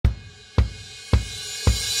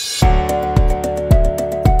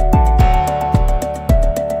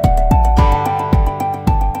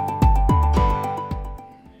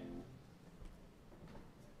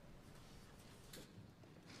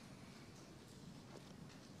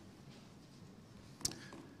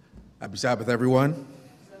Happy Sabbath, everyone.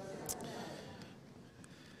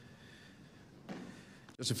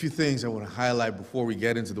 Just a few things I want to highlight before we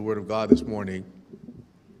get into the Word of God this morning.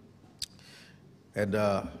 And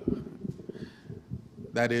that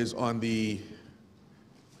is on the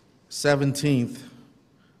 17th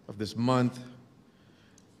of this month.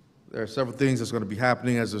 There are several things that's going to be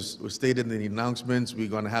happening. As was stated in the announcements, we're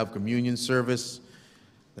going to have communion service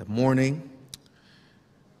that morning.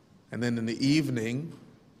 And then in the evening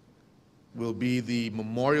will be the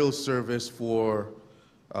memorial service for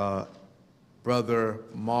Brother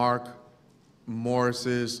Mark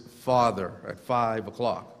Morris's father at 5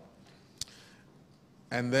 o'clock.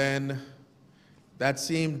 And then that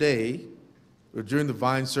same day, during the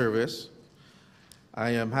Vine service,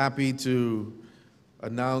 I am happy to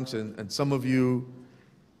announce, and some of you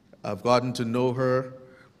have gotten to know her.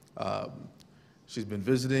 She's been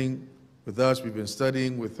visiting with us. We've been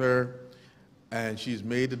studying with her. And she's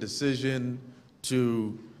made a decision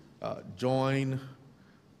to join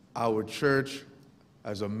our church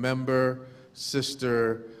as a member.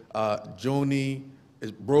 Sister Joni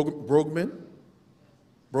is Brogman?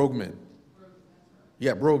 Brogman.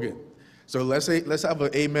 Yeah, Brogan. So let's have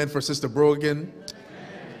an amen for Sister Brogan.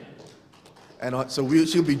 And so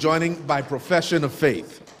she'll be joining by profession of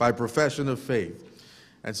faith. By profession of faith.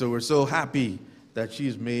 And so we're so happy that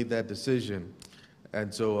she's made that decision.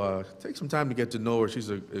 And so take some time to get to know her. She's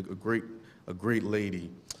a great lady.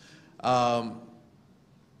 And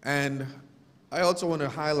I also want to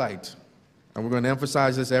highlight, and we're going to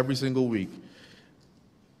emphasize this every single week,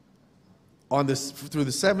 on this through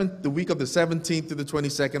the week of the 17th to the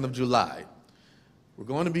 22nd of July, we're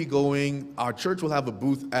going to be going. Our church will have a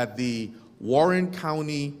booth at the Warren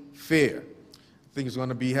County Fair. I think it's going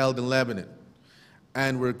to be held in Lebanon,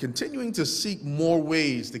 and we're continuing to seek more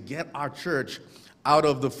ways to get our church out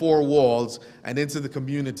of the four walls and into the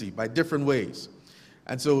community by different ways.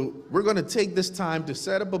 And so we're going to take this time to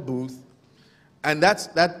set up a booth, and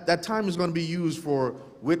that time is going to be used for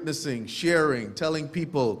witnessing, sharing, telling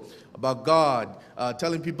people about God,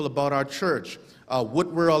 telling people about our church,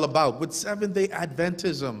 what we're all about, what Seventh-day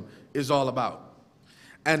Adventism is all about.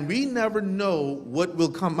 And we never know what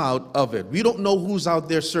will come out of it. We don't know who's out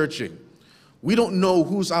there searching. We don't know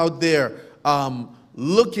who's out there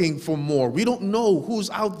looking for more. We don't know who's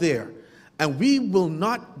out there. And we will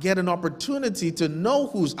not get an opportunity to know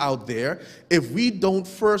who's out there if we don't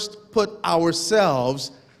first put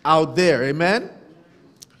ourselves out there. Amen?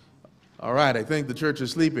 All right, I think the church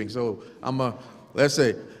is sleeping. So let's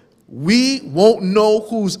say, we won't know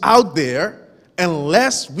who's out there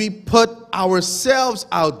unless we put ourselves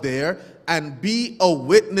out there and be a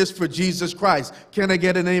witness for Jesus Christ. Can I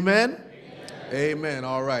get an amen? Amen.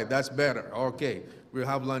 All right, that's better. Okay, we'll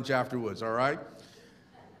have lunch afterwards, all right?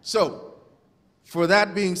 So, for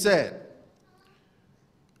that being said,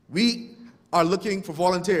 we are looking for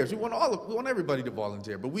volunteers. We want everybody to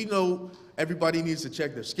volunteer, but we know everybody needs to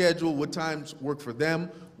check their schedule, what times work for them.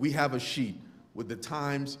 We have a sheet with the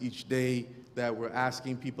times each day that we're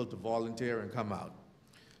asking people to volunteer and come out.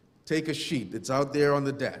 Take a sheet. It's out there on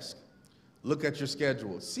the desk. Look at your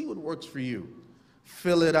schedule. See what works for you.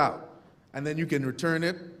 Fill it out. And then you can return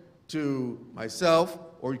it to myself,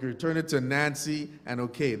 or you can return it to Nancy and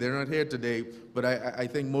Okay. They're not here today, but I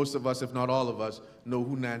think most of us, if not all of us, know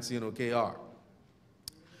who Nancy and Okay are.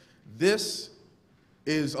 This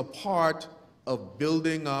is a part of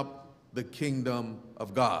building up the kingdom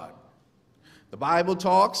of God. The Bible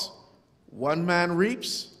talks, one man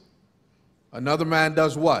reaps, another man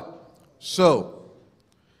does what? Sow.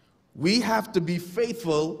 We have to be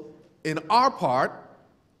faithful in our part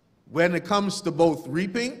when it comes to both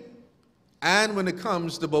reaping and when it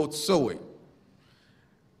comes to both sowing.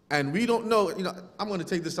 And we don't know, I'm going to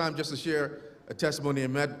take this time just to share a testimony. I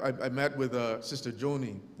met with Sister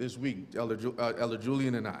Joni this week, Elder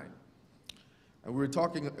Julian and I. And we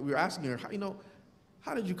were asking her,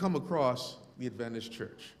 how did you come across the Adventist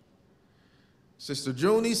Church? Sister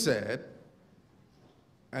Joni said,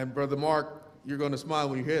 and Brother Mark, you're going to smile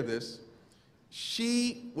when you hear this,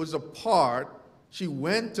 she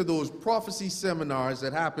went to those prophecy seminars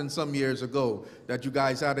that happened some years ago that you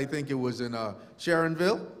guys had. I think it was in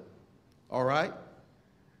Sharonville, all right?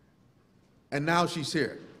 And now she's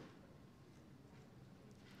here.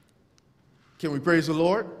 Can we praise the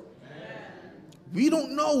Lord? Amen. We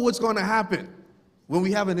don't know what's going to happen when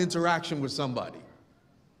we have an interaction with somebody.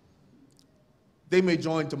 They may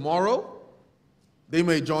join tomorrow. They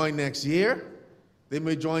may join next year. They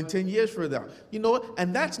may join 10 years from now. You know what?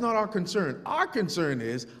 And that's not our concern. Our concern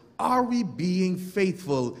is, are we being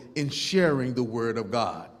faithful in sharing the Word of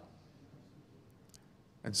God?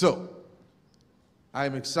 And so, I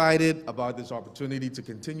am excited about this opportunity to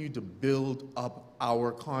continue to build up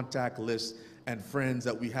our contact list and friends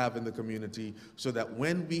that we have in the community so that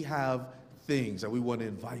when we have things that we want to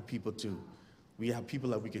invite people to, we have people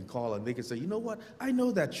that we can call and they can say, you know what, I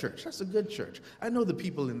know that church. That's a good church. I know the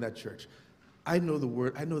people in that church. I know the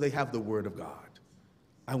word. I know they have the word of God.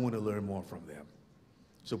 I want to learn more from them.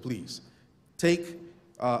 So please, take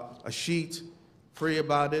a sheet, pray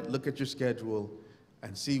about it, look at your schedule,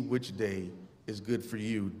 and see which day is good for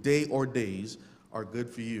you. Day or days are good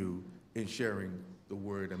for you in sharing the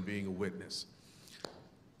word and being a witness.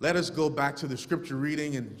 Let us go back to the scripture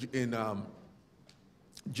reading in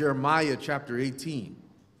Jeremiah chapter 18.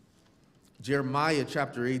 Jeremiah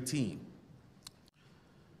chapter 18.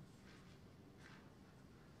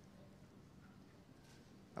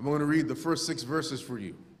 I'm going to read the first 6 verses for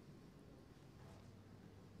you.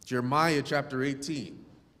 Jeremiah chapter 18.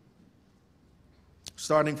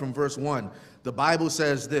 Starting from verse 1. The Bible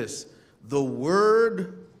says this: the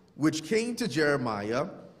word which came to Jeremiah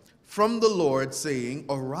from the Lord, saying,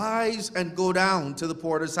 arise and go down to the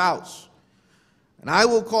porter's house, and I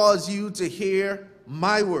will cause you to hear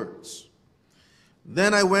my words.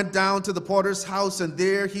 Then I went down to the porter's house, and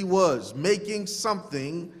there he was, making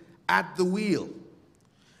something at the wheel.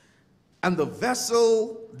 And the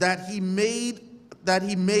vessel that he made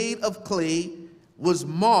of clay was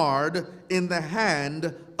marred in the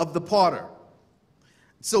hand of the potter.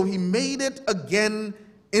 So he made it again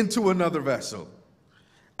into another vessel,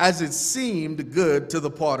 as it seemed good to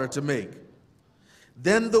the potter to make.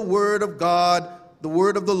 Then the word of God, the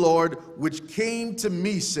word of the Lord, which came to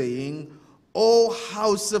me, saying, O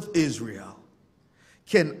house of Israel,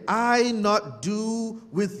 can I not do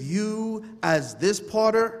with you as this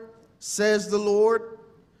potter, says the Lord?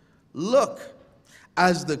 Look,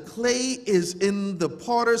 as the clay is in the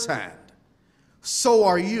potter's hand, so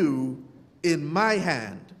are you in my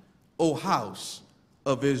hand, O house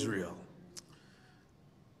of Israel.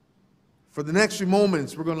 For the next few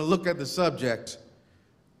moments, we're going to look at the subject,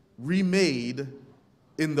 remade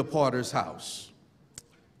in the potter's house.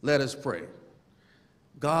 Let us pray.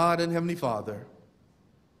 God and Heavenly Father,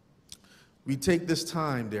 we take this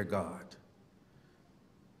time, dear God,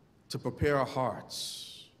 to prepare our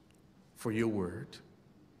hearts for your word.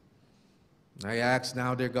 I ask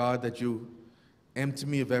now, dear God, that you empty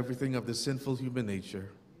me of everything of the sinful human nature,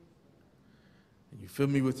 and you fill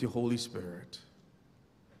me with your Holy Spirit.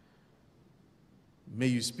 May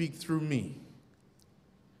you speak through me,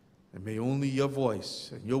 and may only your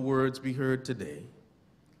voice and your words be heard today.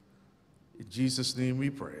 In Jesus' name we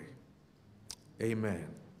pray. Amen.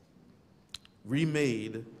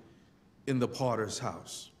 Remade in the potter's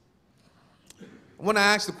house. I want to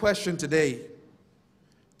ask the question today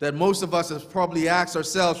that most of us have probably asked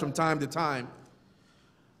ourselves from time to time.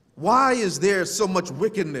 Why is there so much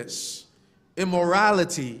wickedness,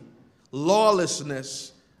 immorality,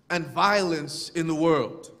 lawlessness, and violence in the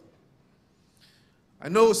world? I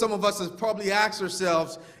know some of us have probably asked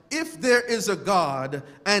ourselves, if there is a God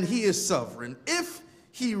and he is sovereign, if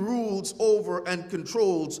he rules over and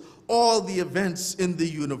controls all the events in the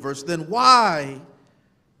universe, then why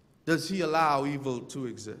does he allow evil to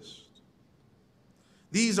exist?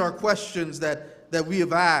 These are questions that we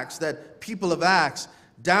have asked, that people have asked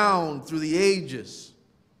down through the ages.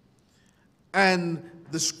 And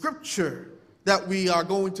the scripture that we are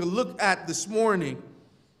going to look at this morning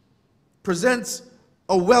presents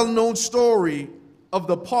a well-known story of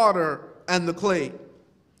the potter and the clay.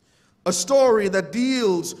 A story that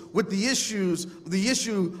deals with the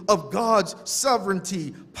issue of God's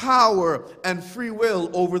sovereignty, power, and free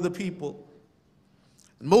will over the people.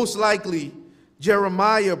 Most likely,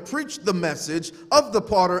 Jeremiah preached the message of the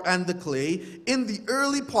potter and the clay in the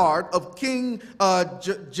early part of King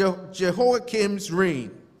Jehoiakim's reign.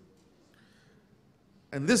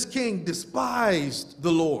 And this king despised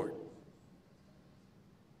the Lord.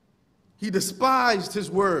 He despised his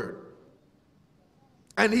word.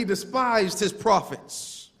 And he despised his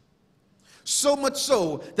prophets. So much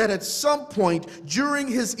so that at some point during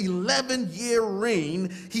his 11-year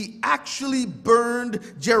reign, he actually burned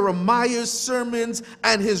Jeremiah's sermons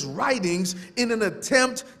and his writings in an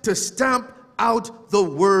attempt to stamp out the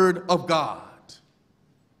word of God.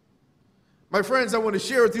 My friends, I want to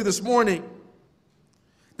share with you this morning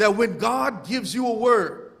that when God gives you a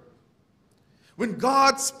word, when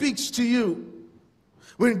God speaks to you,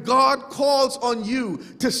 When God calls on you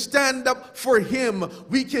to stand up for Him,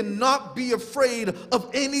 we cannot be afraid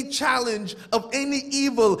of any challenge, of any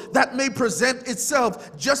evil that may present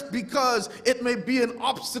itself, just because it may be an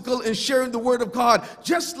obstacle in sharing the Word of God.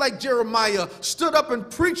 Just like Jeremiah stood up and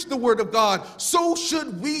preached the Word of God, so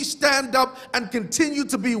should we stand up and continue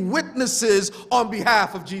to be witnesses on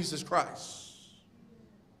behalf of Jesus Christ.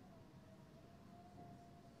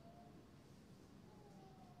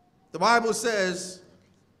 The Bible says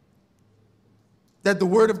that the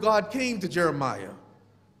word of God came to Jeremiah.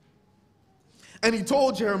 And he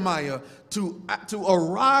told Jeremiah to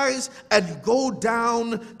arise and go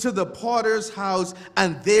down to the potter's house,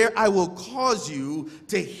 and there I will cause you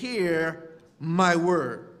to hear my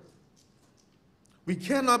word. We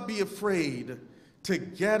cannot be afraid to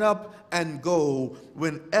get up and go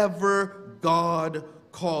whenever God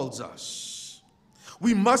calls us.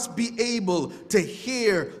 We must be able to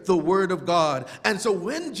hear the word of God. And so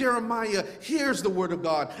when Jeremiah hears the word of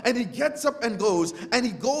God and he gets up and goes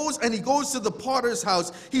to the potter's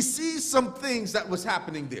house, he sees some things that was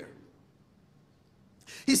happening there.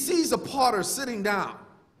 He sees a potter sitting down.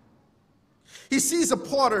 He sees a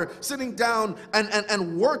potter sitting down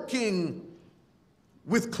and working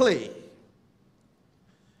with clay.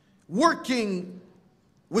 Working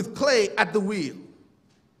with clay at the wheel.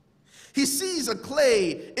 He sees a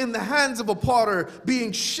clay in the hands of a potter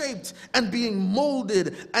being shaped and being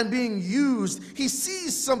molded and being used. He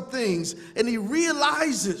sees some things and he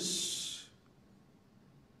realizes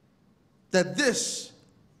that this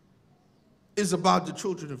is about the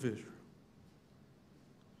children of Israel.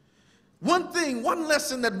 One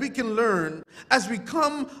lesson that we can learn as we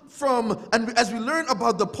come from and as we learn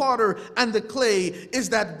about the potter and the clay is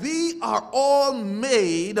that we are all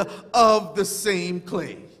made of the same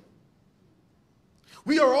clay.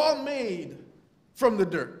 We are all made from the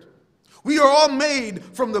dirt. We are all made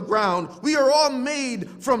from the ground. We are all made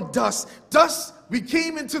from dust. Dust we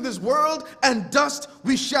came into this world, and dust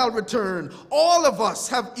we shall return. All of us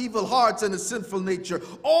have evil hearts and a sinful nature.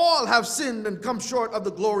 All have sinned and come short of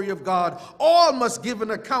the glory of God. All must give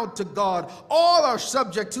an account to God. All are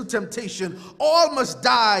subject to temptation. All must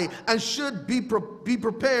die and should be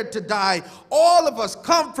prepared to die. All of us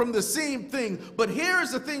come from the same thing. But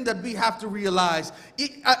here's the thing that we have to realize.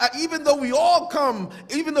 Even though we all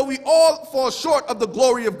fall short of the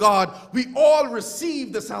glory of God, we all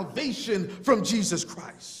receive the salvation from Jesus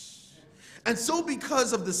Christ. And so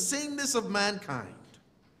because of the sameness of mankind,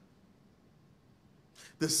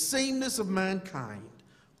 the sameness of mankind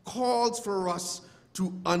calls for us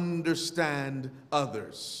to understand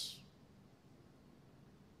others.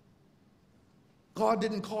 God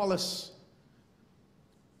didn't call us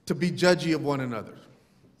to be judgy of one another.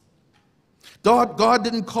 God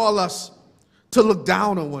didn't call us to look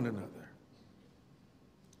down on one another.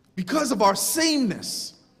 Because of our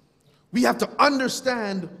sameness, we have to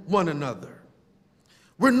understand one another.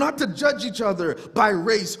 We're not to judge each other by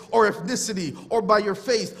race or ethnicity or by your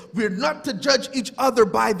faith. We're not to judge each other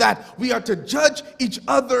by that. We are to judge each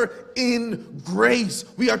other in grace.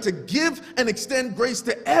 We are to give and extend grace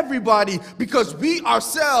to everybody because we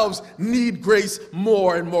ourselves need grace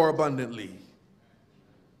more and more abundantly.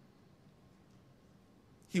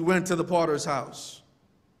 He went to the potter's house.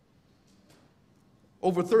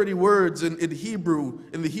 Over 30 words in the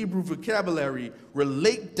Hebrew vocabulary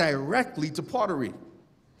relate directly to pottery,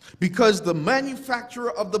 because the manufacture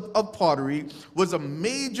of pottery was a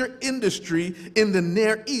major industry in the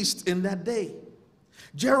Near East in that day.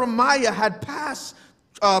 Jeremiah had passed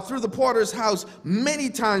through the potter's house many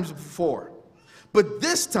times before, but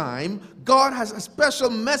this time God has a special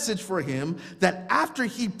message for him that after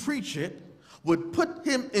he preached it would put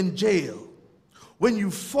him in jail. When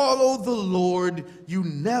you follow the Lord, you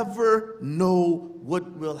never know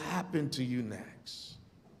what will happen to you next.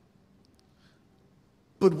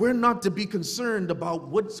 But we're not to be concerned about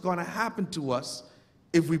what's going to happen to us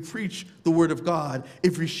if we preach the Word of God,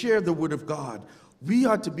 if we share the Word of God. We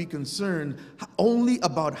are to be concerned only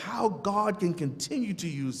about how God can continue to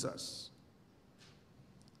use us.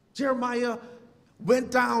 Jeremiah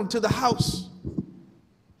went down to the house.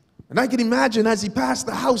 And I can imagine as he passed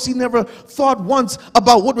the house, he never thought once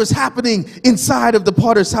about what was happening inside of the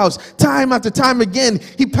potter's house. Time after time again,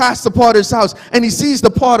 he passed the potter's house and he sees the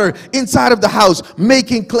potter inside of the house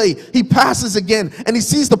making clay. He passes again and he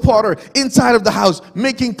sees the potter inside of the house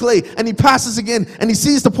making clay. And he passes again and he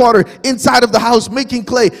sees the potter inside of the house making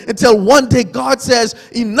clay, until one day God says,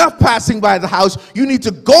 enough passing by the house. You need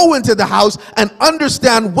to go into the house and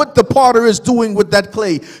understand what the potter is doing with that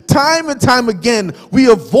clay. Time and time again, we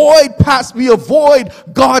avoid avoid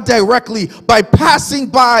God directly by passing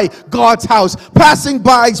by God's house, passing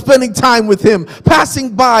by spending time with him,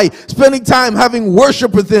 passing by spending time having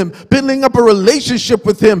worship with him, building up a relationship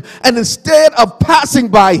with him. And instead of passing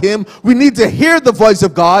by him, we need to hear the voice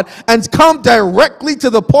of God and come directly to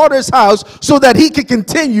the potter's house so that he can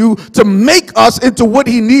continue to make us into what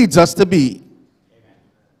he needs us to be.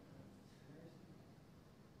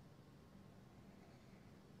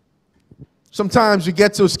 Sometimes we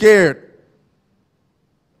get so scared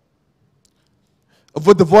of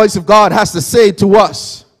what the voice of God has to say to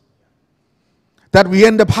us that we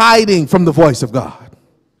end up hiding from the voice of God.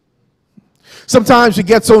 Sometimes we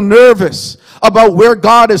get so nervous about where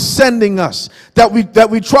God is sending us that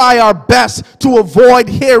we try our best to avoid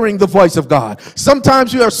hearing the voice of God.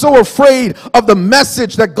 Sometimes we are so afraid of the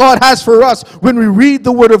message that God has for us when we read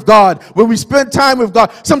the Word of God, when we spend time with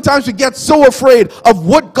God. Sometimes we get so afraid of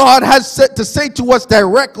what God has to say to us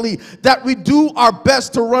directly that we do our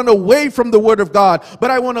best to run away from the Word of God.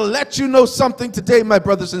 But I want to let you know something today, my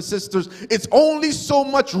brothers and sisters. It's only so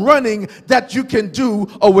much running that you can do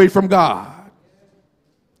away from God.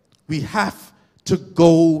 We have to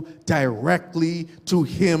go directly to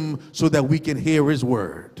him so that we can hear his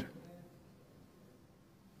word.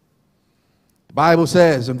 The Bible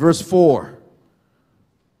says in verse 4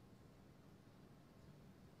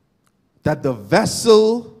 that the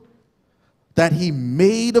vessel that he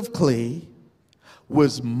made of clay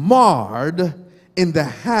was marred in the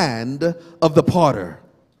hand of the potter.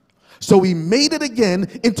 So he made it again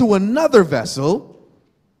into another vessel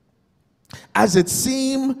as it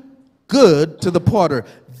seemed good to the potter.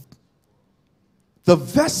 The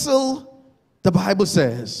vessel, the Bible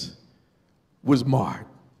says, was marred.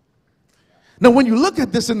 Now, when you look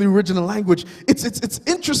at this in the original language, it's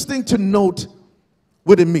interesting to note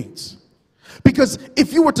what it means. Because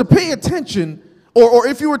if you were to pay attention, or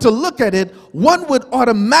if you were to look at it, one would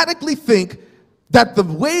automatically think that the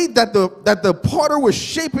way that the potter was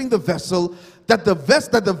shaping the vessel, that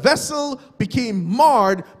the vessel became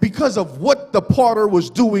marred because of what the potter was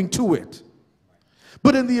doing to it.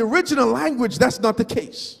 But in the original language, that's not the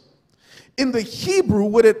case. In the Hebrew,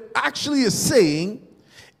 what it actually is saying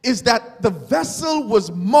is that the vessel was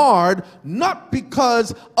marred not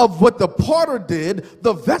because of what the potter did.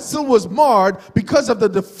 The vessel was marred because of the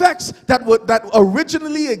defects that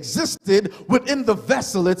originally existed within the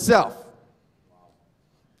vessel itself.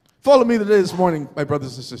 Follow me today this morning, my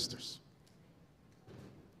brothers and sisters.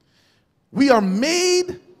 We are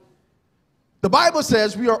made, the Bible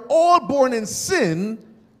says, we are all born in sin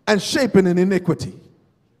and shapen in iniquity.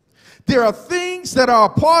 There are things that are a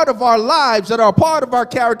part of our lives, that are a part of our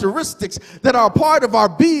characteristics, that are a part of our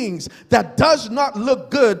beings that does not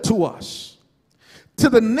look good to us. To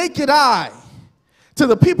the naked eye, to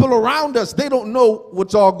the people around us, they don't know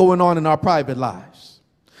what's all going on in our private lives.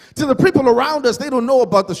 To the people around us, they don't know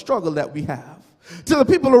about the struggle that we have. To the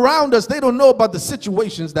people around us, they don't know about the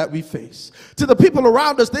situations that we face. To the people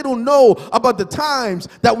around us, they don't know about the times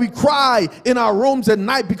that we cry in our rooms at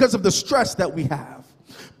night because of the stress that we have.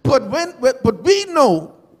 But we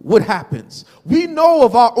know what happens. We know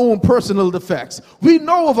of our own personal defects. We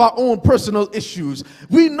know of our own personal issues.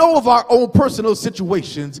 We know of our own personal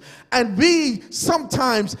situations. And we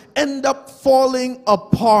sometimes end up falling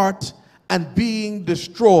apart and being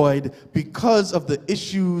destroyed because of the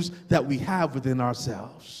issues that we have within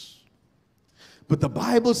ourselves. But the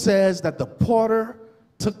Bible says that the potter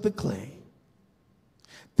took the clay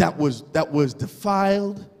that was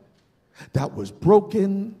defiled, that was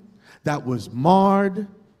broken, that was marred,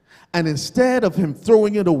 and instead of him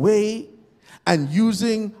throwing it away and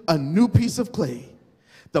using a new piece of clay,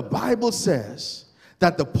 the Bible says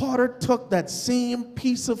that the potter took that same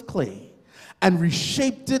piece of clay and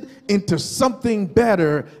reshaped it into something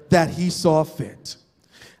better that he saw fit.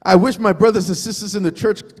 I wish my brothers and sisters in the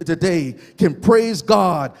church today can praise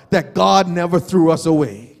God that God never threw us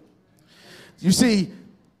away. You see,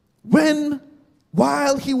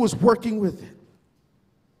 while he was working with it,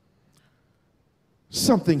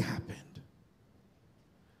 something happened.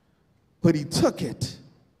 But he took it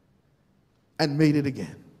and made it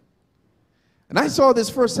again. And I saw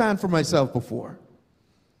this firsthand for myself before.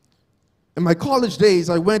 In my college days,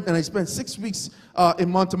 I went and I spent 6 weeks in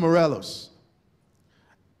Montemorelos,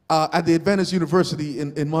 at the Adventist University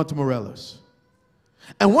in Montemorelos.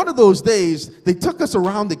 And one of those days, they took us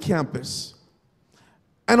around the campus.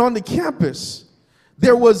 And on the campus,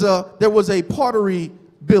 there was a pottery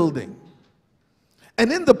building.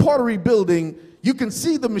 And in the pottery building, you can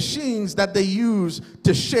see the machines that they use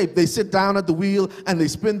to shape. They sit down at the wheel and they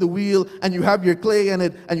spin the wheel, and you have your clay in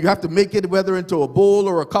it, and you have to make it whether into a bowl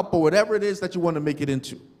or a cup or whatever it is that you want to make it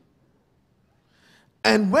into.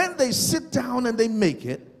 And when they sit down and they make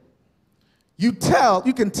it, you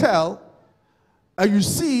can tell, or you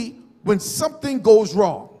see when something goes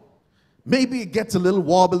wrong. Maybe it gets a little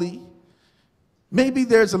wobbly. Maybe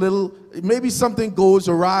maybe something goes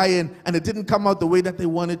awry and it didn't come out the way that they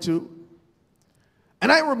wanted to.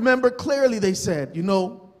 And I remember clearly they said, you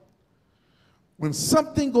know, when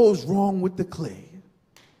something goes wrong with the clay,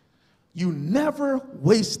 you never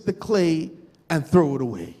waste the clay and throw it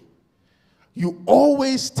away. You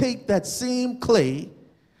always take that same clay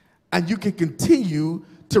and you can continue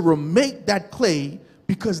to remake that clay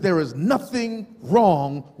because there is nothing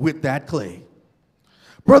wrong with that clay.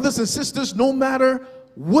 Brothers and sisters, no matter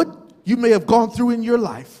what you may have gone through in your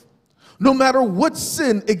life, no matter what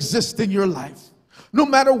sin exists in your life, no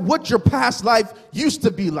matter what your past life used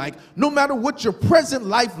to be like, no matter what your present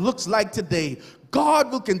life looks like today,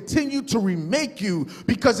 God will continue to remake you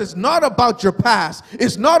because it's not about your past,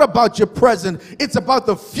 it's not about your present, it's about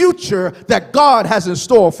the future that God has in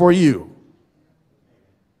store for you.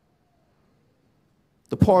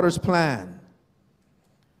 The potter's plan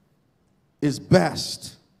is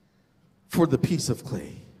best for the piece of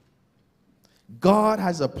clay. God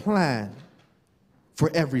has a plan for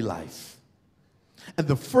every life. And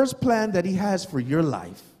the first plan that he has for your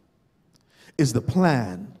life is the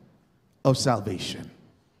plan of salvation.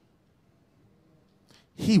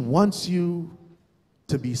 He wants you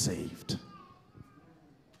to be saved.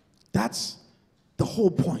 That's the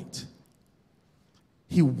whole point.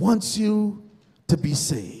 He wants you to be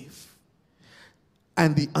saved.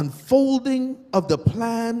 And the unfolding of the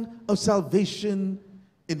plan of salvation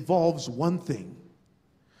involves one thing: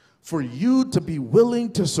 for you to be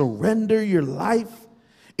willing to surrender your life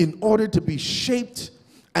in order to be shaped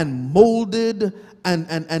and molded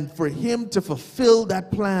and for him to fulfill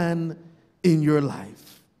that plan in your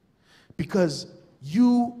life. Because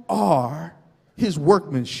you are his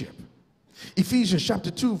workmanship. Ephesians chapter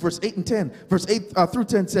 2, verse 8 and 10. Verse 8 through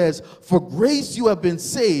 10 says, "For grace you have been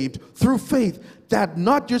saved through faith, that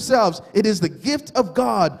not yourselves, it is the gift of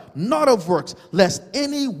God, not of works, lest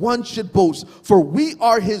anyone should boast. For we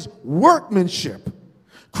are his workmanship,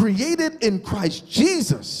 created in Christ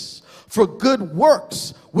Jesus for good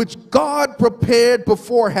works, which God prepared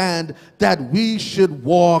beforehand that we should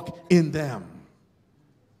walk in them."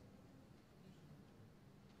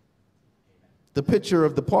 The picture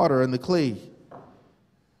of the potter and the clay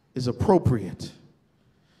is appropriate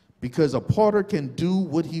because a potter can do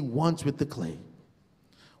what he wants with the clay.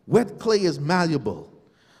 Wet clay is malleable.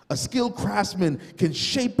 A skilled craftsman can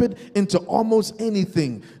shape it into almost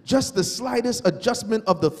anything. Just the slightest adjustment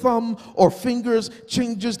of the thumb or fingers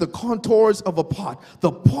changes the contours of a pot.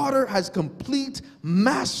 The potter has complete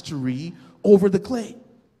mastery over the clay.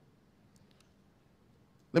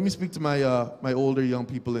 Let me speak to my older young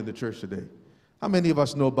people in the church today. How many of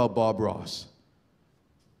us know about Bob Ross?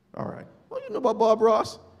 All right. Well, you know about Bob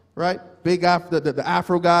Ross, right? Big the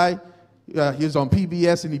Afro guy. He was on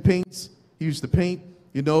PBS and he paints. He used to paint,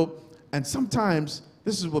 you know. And sometimes,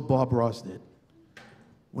 this is what Bob Ross did.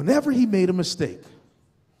 Whenever he made a mistake,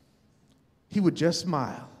 he would just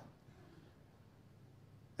smile.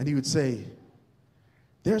 And he would say,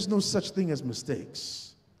 "There's no such thing as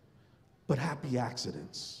mistakes, but happy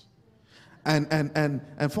accidents."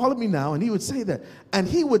 And follow me now. And he would say that. And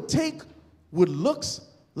he would take what looks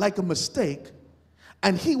like a mistake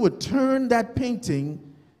and he would turn that painting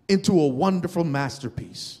into a wonderful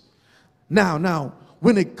masterpiece. Now,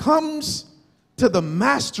 when it comes to the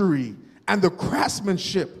mastery and the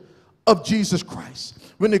craftsmanship of Jesus Christ,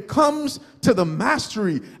 when it comes to the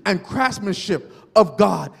mastery and craftsmanship of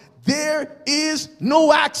God, there is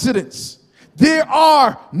no accidents. There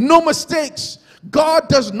are no mistakes. God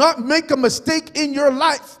does not make a mistake in your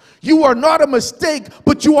life. You are not a mistake,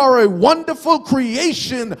 but you are a wonderful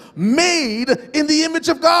creation made in the image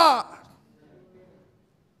of God.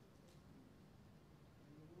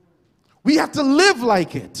 We have to live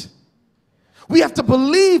like it. We have to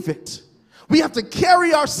believe it. We have to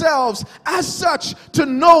carry ourselves as such to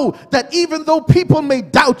know that even though people may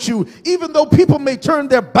doubt you, even though people may turn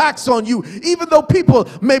their backs on you, even though people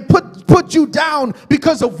may put you down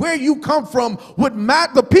because of where you come from,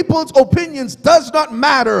 the people's opinions does not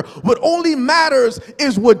matter. What only matters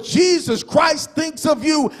is what Jesus Christ thinks of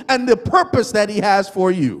you and the purpose that he has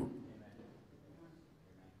for you.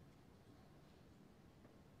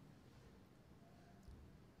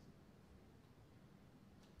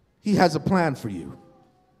 He has a plan for you.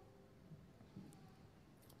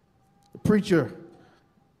 The preacher,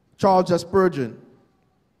 Charles S. Spurgeon,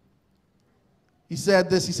 he said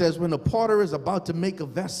this. He says, "When a potter is about to make a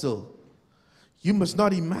vessel, you must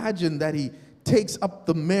not imagine that he takes up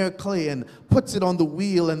the mere clay and puts it on the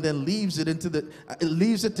wheel and then leaves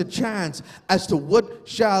it to chance as to what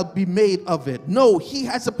shall be made of it. No, he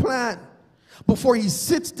has a plan. Before he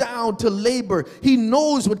sits down to labor, he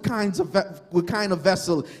knows what kind of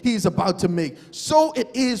vessel he's about to make. So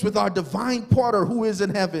it is with our divine potter who is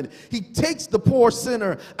in heaven. He takes the poor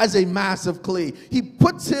sinner as a mass of clay. He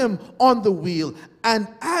puts him on the wheel. And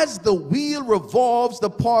as the wheel revolves,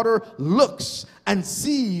 the potter looks and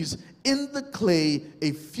sees in the clay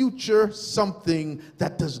a future something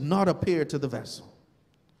that does not appear to the vessel,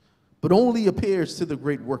 but only appears to the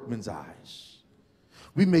great workman's eyes.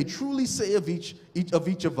 We may truly say of each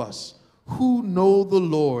of us who know the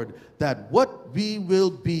Lord that what we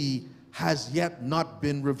will be has yet not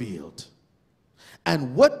been revealed.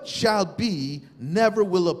 And what shall be never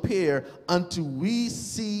will appear until we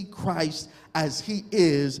see Christ as he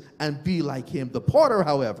is and be like him. The potter,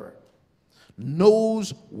 however,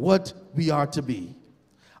 knows what we are to be.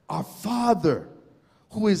 Our Father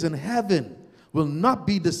who is in heaven will not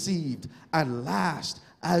be deceived at last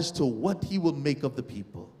as to what he will make of the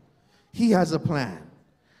people. He has a plan.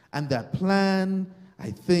 And that plan,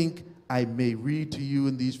 I think I may read to you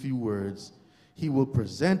in these few words. He will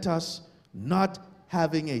present us not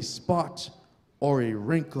having a spot or a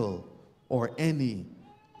wrinkle or any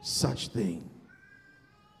such thing.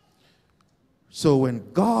 So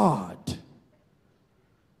when God,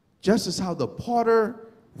 just as how the potter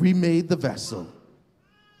remade the vessel,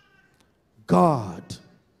 God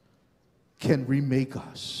can remake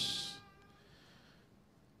us.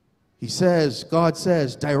 He says, God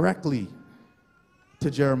says directly to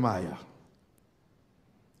Jeremiah,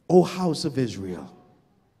 O house of Israel,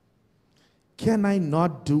 can I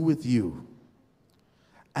not do with you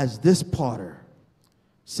as this potter,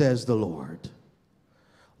 says the Lord?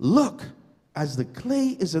 Look, as the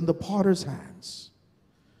clay is in the potter's hands,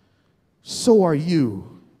 so are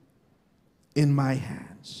you in my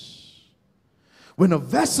hands. When a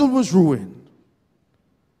vessel was ruined,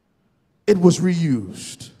 it was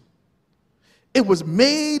reused. It was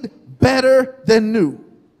made better than new.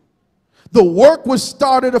 The work was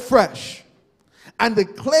started afresh, and the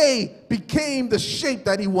clay became the shape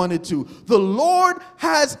that he wanted to. The Lord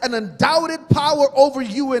has an undoubted power over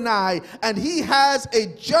you and I, and he has a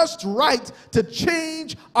just right to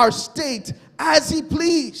change our state as he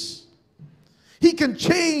please. He can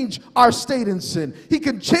change our state in sin. He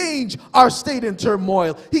can change our state in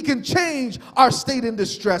turmoil. He can change our state in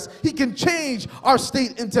distress. He can change our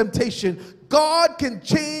state in temptation. God can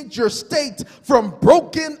change your state from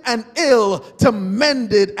broken and ill to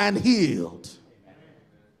mended and healed.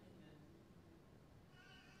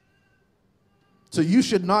 So you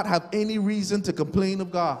should not have any reason to complain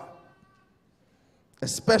of God,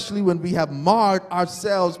 especially when we have marred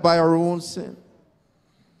ourselves by our own sin.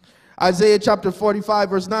 Isaiah chapter 45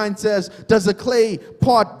 verse 9 says, does a clay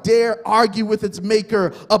pot dare argue with its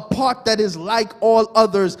maker, a pot that is like all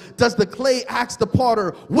others? Does the clay ask the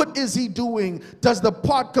potter, what is he doing? Does the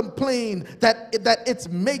pot complain that its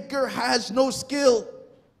maker has no skill?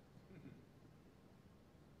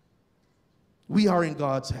 We are in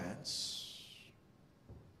God's hands.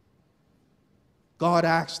 God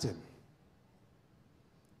asked him,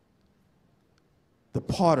 the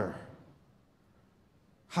potter,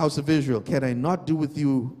 house of Israel, can I not do with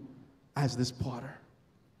you as this potter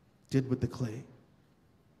did with the clay?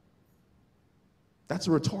 That's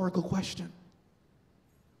a rhetorical question.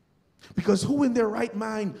 Because who in their right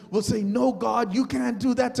mind will say, no, God, you can't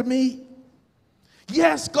do that to me?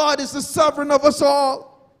 Yes, God is the sovereign of us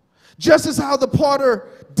all. Just as how the potter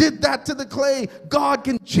did that to the clay, God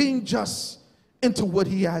can change us into what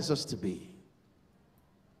he has us to be.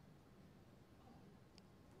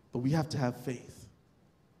 But we have to have faith.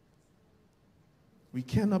 We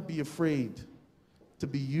cannot be afraid to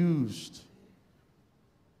be used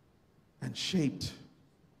and shaped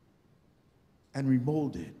and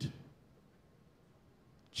remolded,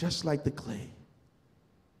 just like the clay.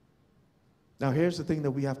 Now, here's the thing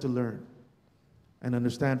that we have to learn and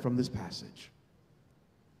understand from this passage.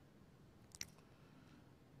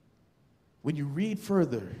 When you read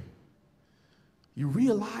further, you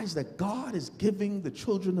realize that God is giving the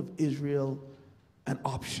children of Israel an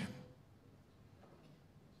option.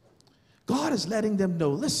 God is letting them know,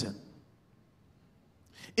 listen,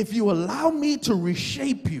 if you allow me to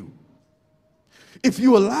reshape you, if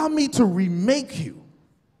you allow me to remake you,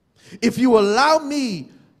 if you allow me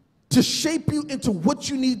to shape you into what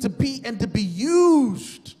you need to be and to be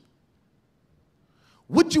used,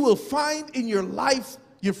 what you will find in your life,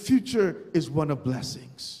 your future is one of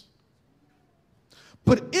blessings.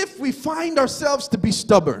 But if we find ourselves to be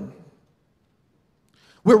stubborn,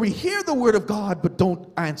 where we hear the word of God but don't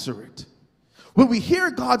answer it, where we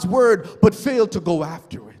hear God's word but fail to go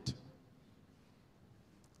after it.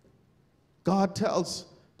 God tells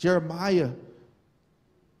Jeremiah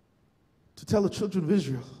to tell the children of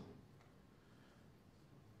Israel,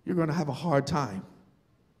 you're going to have a hard time.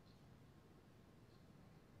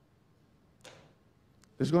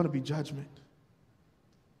 There's going to be judgment.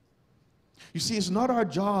 You see, it's not our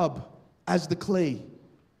job as the clay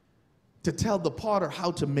to tell the potter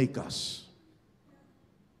how to make us.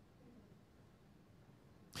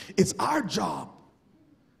 It's our job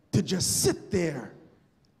to just sit there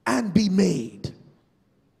and be made.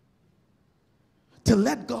 To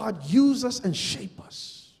let God use us and shape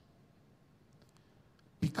us.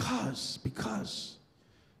 Because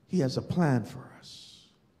he has a plan for us.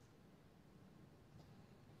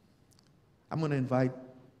 I'm going to invite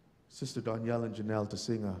Sister Danielle and Janelle to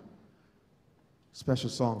sing a special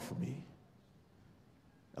song for me.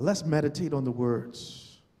 And let's meditate on the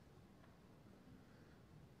words.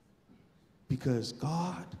 Because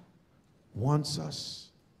God wants us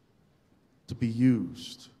to be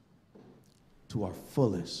used to our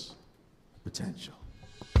fullest potential.